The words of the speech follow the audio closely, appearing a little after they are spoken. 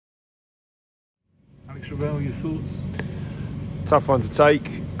Max Revell, your thoughts? Tough one to take.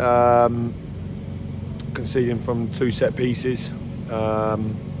 Conceding from 2 set pieces,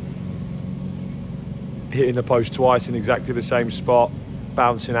 hitting the post twice in exactly the same spot,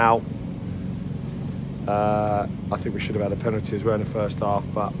 bouncing out. I think we should have had a penalty as well in the first half,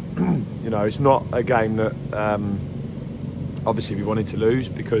 but you know, it's not a game that obviously we wanted to lose,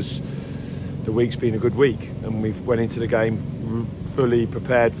 because the week's been a good week and we've went into the game fully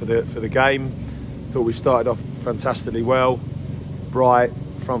prepared for the game. Thought we started off fantastically well, bright,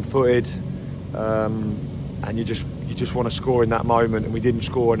 front-footed, and you just want to score in that moment, and we didn't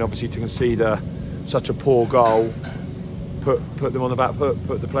score. And obviously to concede such a poor goal, put them on the back foot,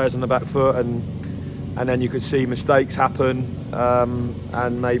 put the players on the back foot, and then you could see mistakes happen,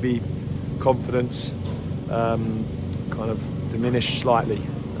 and maybe confidence kind of diminish slightly.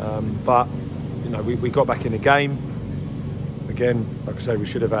 But you know, we got back in the game. Again, like I say, we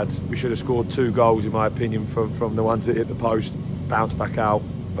should have scored 2 goals in my opinion from the ones that hit the post, bounced back out,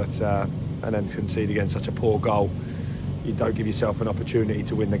 but and then concede again such a poor goal. You don't give yourself an opportunity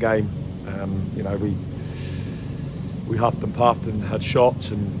to win the game. You know, we huffed and puffed and had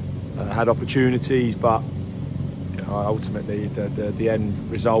shots and had opportunities, but you know, ultimately the end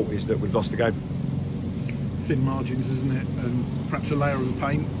result is that we've lost the game. Thin margins, isn't it? And perhaps a layer of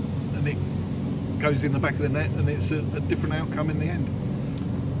paint, and it goes in the back of the net, and it's a different outcome in the end.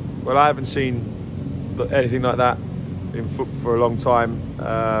 Well, I haven't seen anything like that in football for a long time.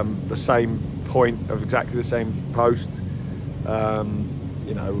 The same point of exactly the same post.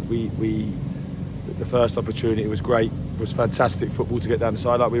 You know, the first opportunity was great. It was fantastic football to get down the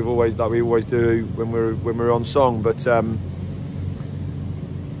side, like we always do when we're on song. But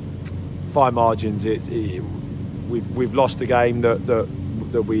fine margins. We've lost the game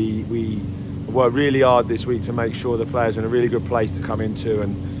that we worked really hard this week to make sure the players are in a really good place to come into,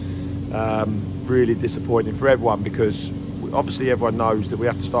 and really disappointing for everyone, because obviously everyone knows that we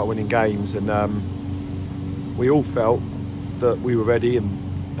have to start winning games, and we all felt that we were ready and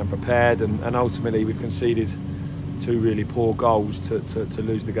prepared, and ultimately we've conceded 2 really poor goals to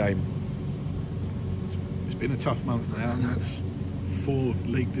lose the game. It's been a tough month now, and that's 4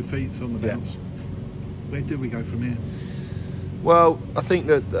 league defeats on the bounce. Yeah. Where do we go from here? Well, I think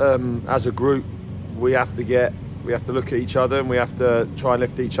that as a group we have to look at each other, and we have to try and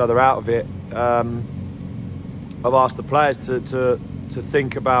lift each other out of it. I've asked the players to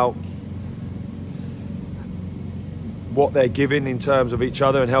think about what they're giving in terms of each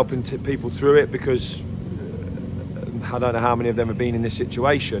other and helping people through it, because I don't know how many of them have been in this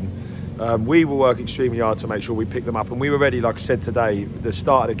situation. We will work extremely hard to make sure we pick them up, and we were ready. Like I said today, the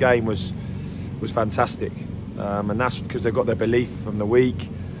start of the game was fantastic, and that's because they've got their belief from the week,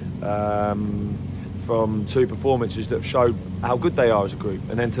 from 2 performances that have showed how good they are as a group.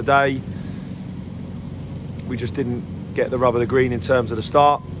 And then today we just didn't get the rub of the green in terms of the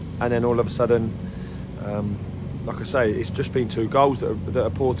start, and then all of a sudden, like I say, it's just been 2 goals that are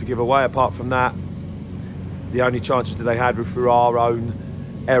poor to give away. Apart from that, the only chances that they had were through our own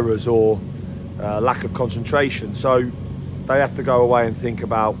errors or lack of concentration. So they have to go away and think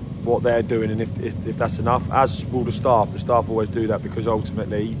about what they're doing, and if that's enough, as will the staff. The staff always do that, because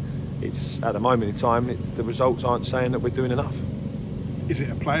ultimately it's, at the moment in time, the results aren't saying that we're doing enough. Is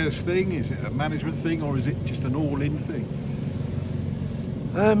it a players thing, is it a management thing, or is it just an all-in thing?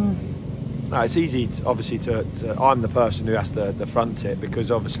 No, it's easy obviously to I'm the person who has to front it,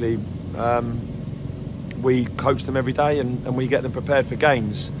 because obviously we coach them every day, and we get them prepared for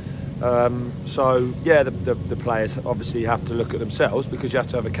games. So yeah, the players obviously have to look at themselves, because you have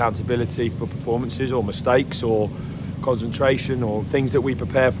to have accountability for performances or mistakes or concentration or things that we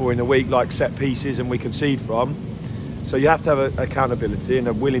prepare for in a week, like set pieces, and we concede from. So you have to have accountability and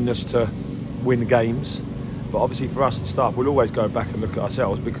a willingness to win games. But obviously for us, the staff, we'll always go back and look at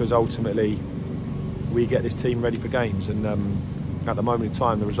ourselves, because ultimately we get this team ready for games, and at the moment in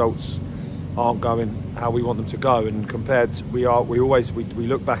time the results aren't going how we want them to go. And compared to, we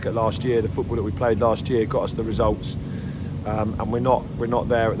look back at last year, the football that we played last year got us the results, and we're not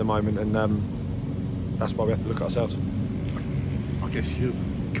there at the moment, and that's why we have to look at ourselves. I guess you're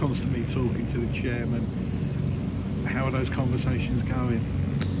constantly talking to the chairman. How are those conversations going?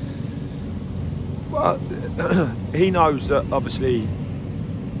 Well, he knows that obviously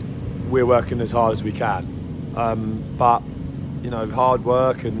we're working as hard as we can, but you know, hard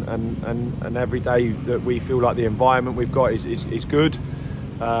work and every day that we feel like the environment we've got is good.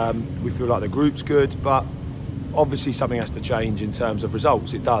 We feel like the group's good, but obviously something has to change in terms of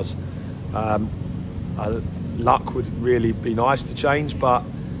results. It does. Luck would really be nice to change, but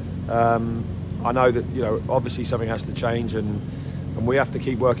I know that, you know, obviously something has to change, and we have to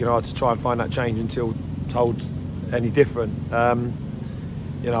keep working hard to try and find that change until told any different.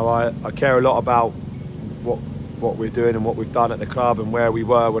 You know, I care a lot about what we're doing and what we've done at the club and where we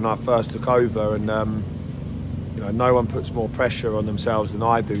were when I first took over, and you know, no one puts more pressure on themselves than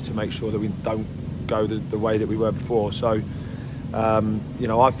I do to make sure that we don't go the way that we were before. So you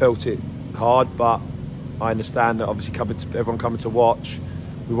know, I felt it hard, but I understand that obviously everyone coming to watch,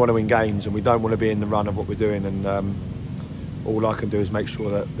 we want to win games and we don't want to be in the run of what we're doing, and all I can do is make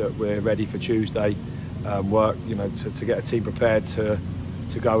sure that we're ready for Tuesday, work, you know, to get a team prepared to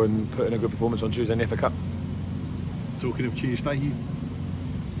go and put in a good performance on Tuesday in the FA Cup. Talking of Tuesday, you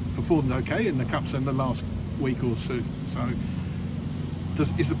performed okay in the Cups in the last week or so.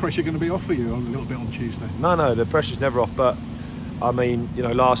 Is the pressure going to be off for you a little bit on Tuesday? No, the pressure's never off. But I mean, you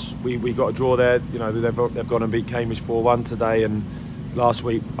know, last we got a draw there. You know, they've gone and beat Cambridge 4-1 today, and last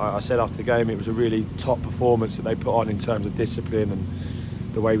week I said after the game it was a really top performance that they put on in terms of discipline and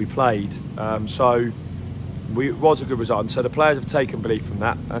the way we played. So it was a good result, and so the players have taken belief from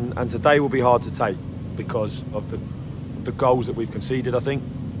that. And today will be hard to take because of the goals that we've conceded, I think,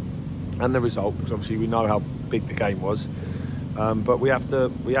 and the result, because obviously we know how big the game was. But we have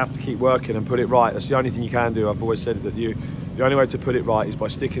to keep working and put it right. That's the only thing you can do. I've always said that the only way to put it right is by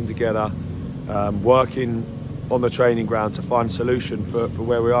sticking together, working on the training ground to find a solution for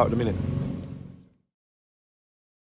where we are at the minute.